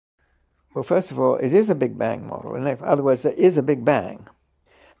Well, first of all, it is a Big Bang model. In other words, there is a Big Bang,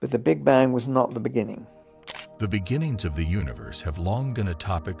 but the Big Bang was not the beginning. The beginnings of the universe have long been a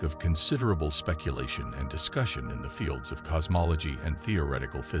topic of considerable speculation and discussion in the fields of cosmology and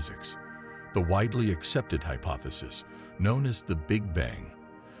theoretical physics. The widely accepted hypothesis, known as the Big Bang,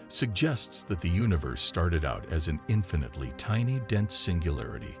 suggests that the universe started out as an infinitely tiny, dense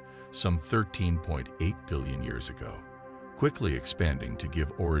singularity some 13.8 billion years ago, quickly expanding to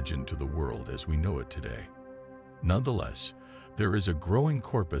give origin to the world as we know it today. Nonetheless, there is a growing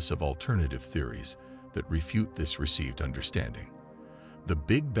corpus of alternative theories that refute this received understanding. The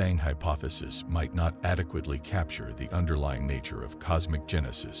Big Bang hypothesis might not adequately capture the underlying nature of cosmic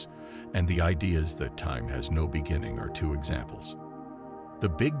genesis, and the ideas that time has no beginning are two examples. The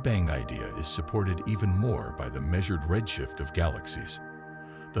Big Bang idea is supported even more by the measured redshift of galaxies.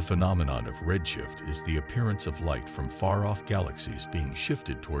 The phenomenon of redshift is the appearance of light from far-off galaxies being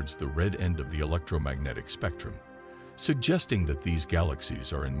shifted towards the red end of the electromagnetic spectrum, suggesting that these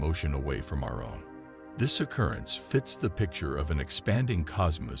galaxies are in motion away from our own. This occurrence fits the picture of an expanding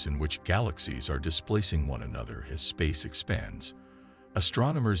cosmos in which galaxies are displacing one another as space expands.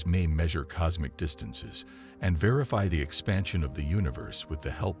 Astronomers may measure cosmic distances and verify the expansion of the universe with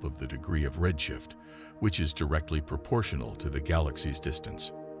the help of the degree of redshift, which is directly proportional to the galaxy's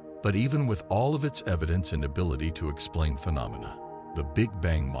distance. But even with all of its evidence and ability to explain phenomena, the Big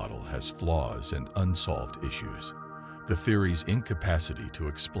Bang model has flaws and unsolved issues. The theory's incapacity to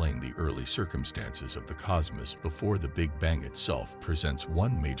explain the early circumstances of the cosmos before the Big Bang itself presents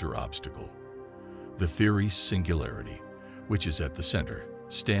one major obstacle. The theory's singularity, which is at the center,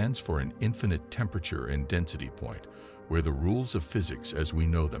 stands for an infinite temperature and density point where the rules of physics as we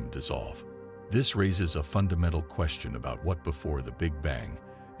know them dissolve. This raises a fundamental question about what before the Big Bang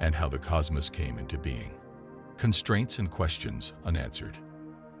and how the cosmos came into being. Constraints and questions unanswered.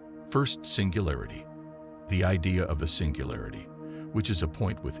 First, singularity. The idea of a singularity, which is a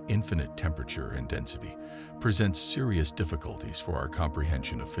point with infinite temperature and density, presents serious difficulties for our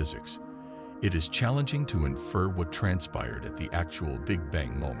comprehension of physics. It is challenging to infer what transpired at the actual Big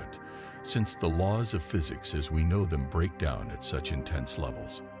Bang moment, since the laws of physics as we know them break down at such intense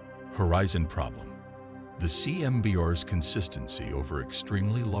levels. Horizon problem. The CMBR's consistency over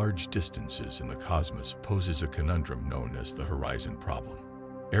extremely large distances in the cosmos poses a conundrum known as the horizon problem.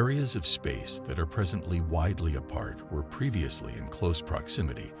 Areas of space that are presently widely apart were previously in close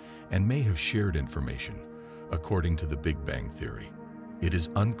proximity and may have shared information, according to the Big Bang theory. It is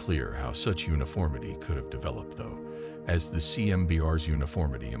unclear how such uniformity could have developed, though, as the CMBR's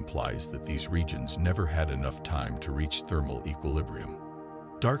uniformity implies that these regions never had enough time to reach thermal equilibrium.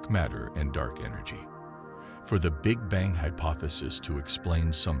 Dark matter and dark energy. For the Big Bang hypothesis to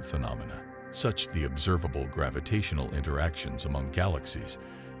explain some phenomena, such the observable gravitational interactions among galaxies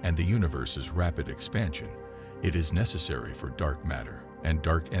and the universe's rapid expansion, it is necessary for dark matter and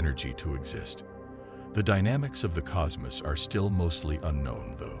dark energy to exist. The dynamics of the cosmos are still mostly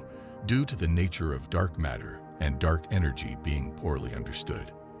unknown, though, due to the nature of dark matter and dark energy being poorly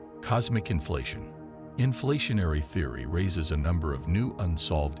understood. Cosmic inflation. Inflationary theory raises a number of new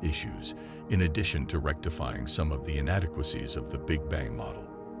unsolved issues, in addition to rectifying some of the inadequacies of the Big Bang model.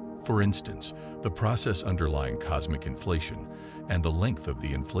 For instance, the process underlying cosmic inflation and the length of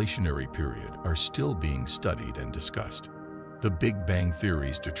the inflationary period are still being studied and discussed. The Big Bang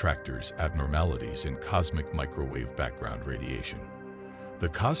theory's detractors: abnormalities in cosmic microwave background radiation. The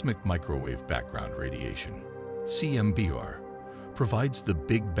cosmic microwave background radiation, CMBR, provides the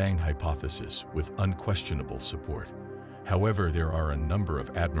Big Bang hypothesis with unquestionable support. However, there are a number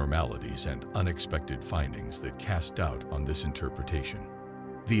of abnormalities and unexpected findings that cast doubt on this interpretation.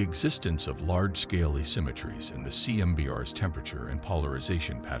 The existence of large-scale asymmetries in the CMBR's temperature and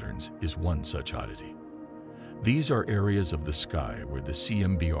polarization patterns is one such oddity. These are areas of the sky where the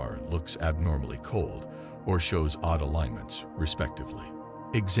CMBR looks abnormally cold or shows odd alignments, respectively.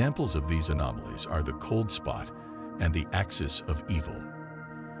 Examples of these anomalies are the cold spot and the axis of evil.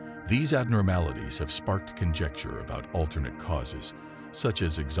 These abnormalities have sparked conjecture about alternate causes, such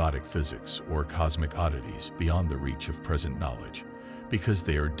as exotic physics or cosmic oddities beyond the reach of present knowledge, because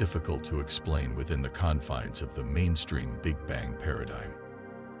they are difficult to explain within the confines of the mainstream Big Bang paradigm.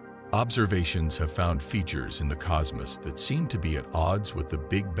 Observations have found features in the cosmos that seem to be at odds with the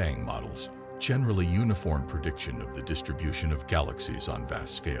Big Bang model's generally uniform prediction of the distribution of galaxies on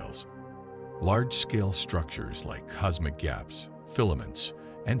vast scales. Large-scale structures like cosmic gaps, filaments,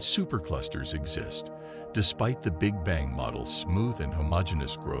 and superclusters exist, despite the Big Bang model's smooth and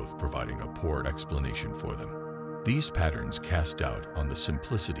homogeneous growth providing a poor explanation for them. These patterns cast doubt on the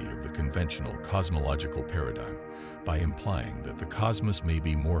simplicity of the conventional cosmological paradigm by implying that the cosmos may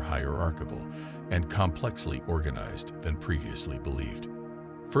be more hierarchical and complexly organized than previously believed.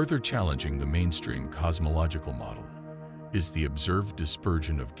 Further challenging the mainstream cosmological model is the observed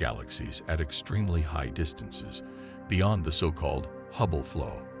dispersion of galaxies at extremely high distances beyond the so-called Hubble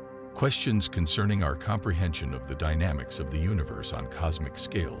flow. Questions concerning our comprehension of the dynamics of the universe on cosmic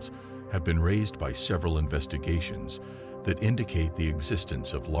scales have been raised by several investigations that indicate the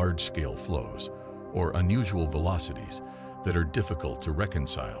existence of large-scale flows or unusual velocities that are difficult to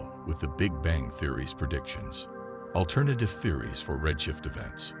reconcile with the Big Bang Theory's predictions. Alternative theories for redshift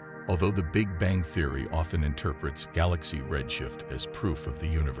events. Although the Big Bang Theory often interprets galaxy redshift as proof of the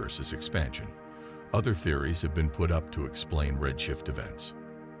universe's expansion, other theories have been put up to explain redshift events.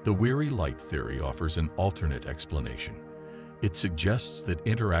 The weary light theory offers an alternate explanation. It suggests that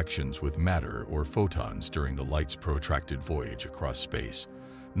interactions with matter or photons during the light's protracted voyage across space,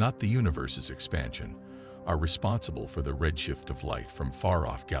 not the universe's expansion, are responsible for the redshift of light from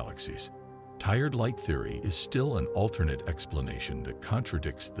far-off galaxies. Tired light theory is still an alternate explanation that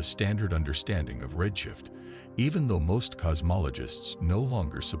contradicts the standard understanding of redshift, even though most cosmologists no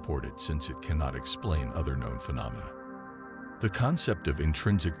longer support it since it cannot explain other known phenomena. The concept of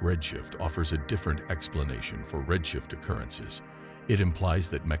intrinsic redshift offers a different explanation for redshift occurrences. It implies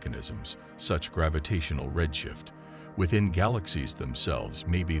that mechanisms, such gravitational redshift, within galaxies themselves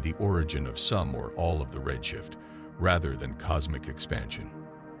may be the origin of some or all of the redshift, rather than cosmic expansion.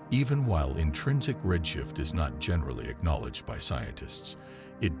 Even while intrinsic redshift is not generally acknowledged by scientists,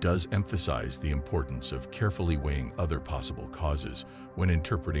 it does emphasize the importance of carefully weighing other possible causes when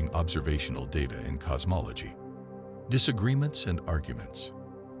interpreting observational data in cosmology. Disagreements and arguments.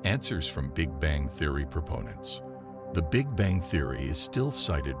 Answers from Big Bang Theory proponents. The Big Bang Theory is still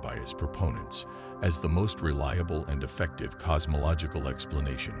cited by its proponents as the most reliable and effective cosmological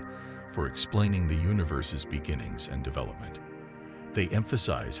explanation for explaining the universe's beginnings and development. They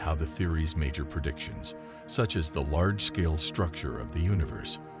emphasize how the theory's major predictions, such as the large-scale structure of the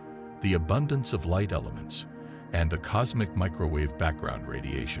universe, the abundance of light elements, and the cosmic microwave background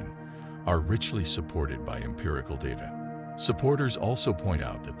radiation, are richly supported by empirical data. Supporters also point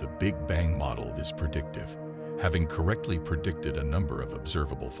out that the Big Bang model is predictive, having correctly predicted a number of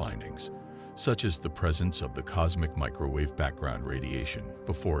observable findings, such as the presence of the cosmic microwave background radiation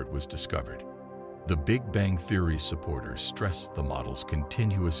before it was discovered. The Big Bang Theory's supporters stress the model's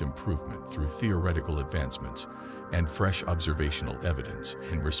continuous improvement through theoretical advancements and fresh observational evidence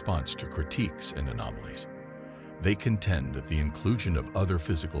in response to critiques and anomalies. They contend that the inclusion of other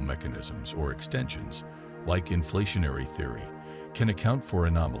physical mechanisms or extensions, like inflationary theory, can account for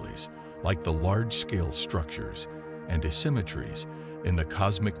anomalies like the large-scale structures and asymmetries in the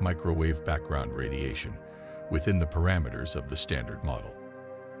cosmic microwave background radiation within the parameters of the standard model.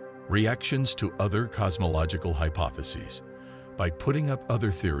 Reactions to other cosmological hypotheses. By putting up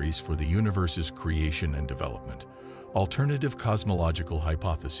other theories for the universe's creation and development, alternative cosmological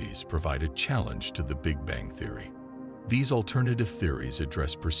hypotheses provide a challenge to the Big Bang Theory. These alternative theories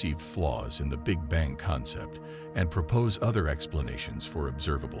address perceived flaws in the Big Bang concept and propose other explanations for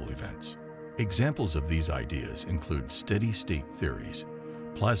observable events. Examples of these ideas include steady-state theories,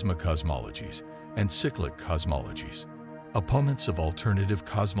 plasma cosmologies, and cyclic cosmologies. Opponents of alternative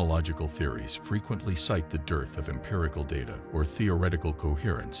cosmological theories frequently cite the dearth of empirical data or theoretical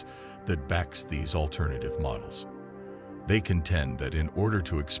coherence that backs these alternative models. They contend that in order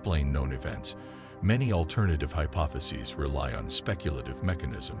to explain known events, many alternative hypotheses rely on speculative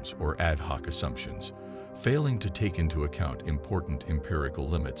mechanisms or ad hoc assumptions, failing to take into account important empirical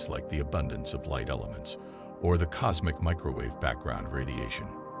limits like the abundance of light elements or the cosmic microwave background radiation.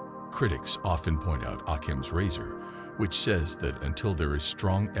 Critics often point out Occam's razor, which says that until there is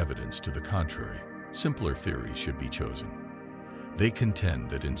strong evidence to the contrary, simpler theories should be chosen. They contend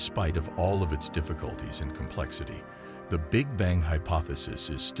that in spite of all of its difficulties and complexity, the Big Bang hypothesis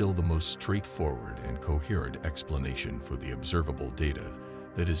is still the most straightforward and coherent explanation for the observable data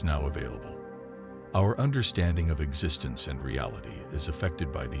that is now available. Our understanding of existence and reality is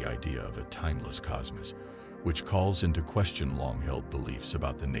affected by the idea of a timeless cosmos, which calls into question long-held beliefs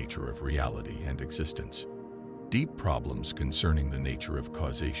about the nature of reality and existence. Deep problems concerning the nature of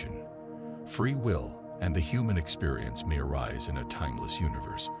causation, free will, and the human experience may arise in a timeless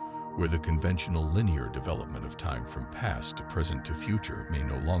universe, where the conventional linear development of time from past to present to future may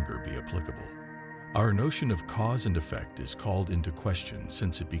no longer be applicable. Our notion of cause and effect is called into question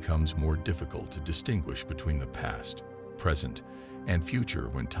since it becomes more difficult to distinguish between the past, present, and future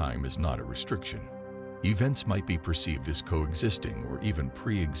when time is not a restriction. Events might be perceived as coexisting or even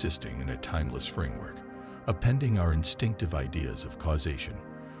pre-existing in a timeless framework, appending our instinctive ideas of causation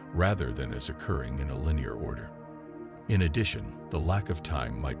rather than as occurring in a linear order. In addition, the lack of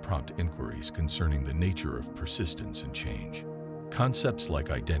time might prompt inquiries concerning the nature of persistence and change. Concepts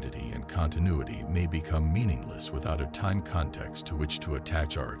like identity and continuity may become meaningless without a time context to which to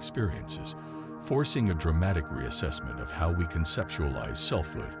attach our experiences, forcing a dramatic reassessment of how we conceptualize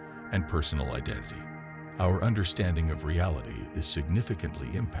selfhood and personal identity. Our understanding of reality is significantly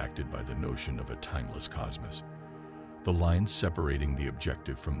impacted by the notion of a timeless cosmos. The lines separating the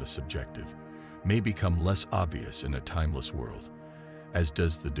objective from the subjective may become less obvious in a timeless world, as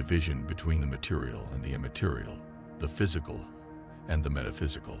does the division between the material and the immaterial, the physical and the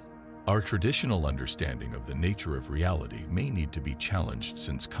metaphysical. Our traditional understanding of the nature of reality may need to be challenged,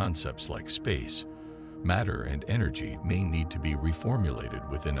 since concepts like space, matter, and energy may need to be reformulated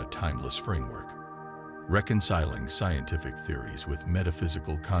within a timeless framework. Reconciling scientific theories with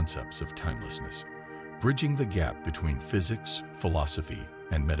metaphysical concepts of timelessness. Bridging the gap between physics, philosophy,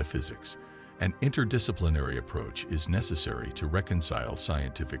 and metaphysics, an interdisciplinary approach is necessary to reconcile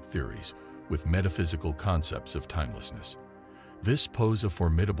scientific theories with metaphysical concepts of timelessness. This poses a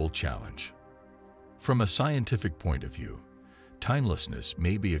formidable challenge. From a scientific point of view, timelessness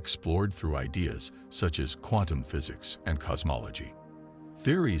may be explored through ideas such as quantum physics and cosmology.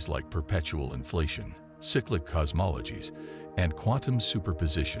 Theories like perpetual inflation, cyclic cosmologies, and quantum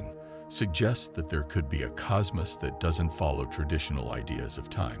superposition suggest that there could be a cosmos that doesn't follow traditional ideas of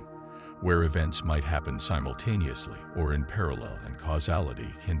time, where events might happen simultaneously or in parallel and causality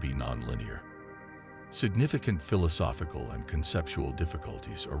can be nonlinear. Significant philosophical and conceptual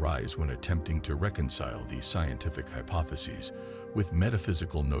difficulties arise when attempting to reconcile these scientific hypotheses with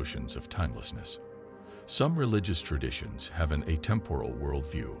metaphysical notions of timelessness. Some religious traditions have an atemporal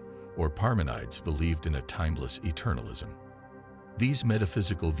worldview, or Parmenides believed in a timeless eternalism. These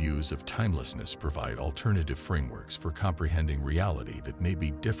metaphysical views of timelessness provide alternative frameworks for comprehending reality that may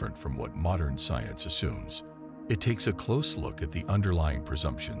be different from what modern science assumes. It takes a close look at the underlying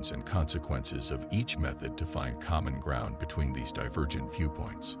presumptions and consequences of each method to find common ground between these divergent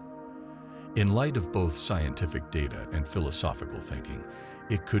viewpoints. In light of both scientific data and philosophical thinking,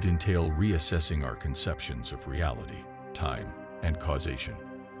 it could entail reassessing our conceptions of reality, time, and causation.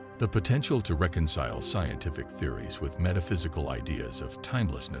 The potential to reconcile scientific theories with metaphysical ideas of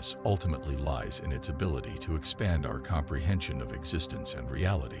timelessness ultimately lies in its ability to expand our comprehension of existence and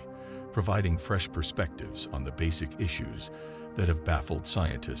reality, providing fresh perspectives on the basic issues that have baffled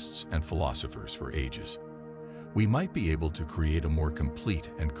scientists and philosophers for ages. We might be able to create a more complete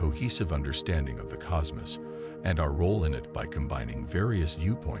and cohesive understanding of the cosmos and our role in it by combining various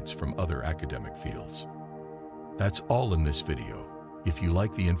viewpoints from other academic fields. That's all in this video. If you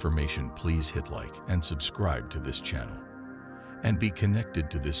like the information, please hit like and subscribe to this channel. And be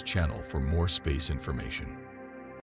connected to this channel for more space information.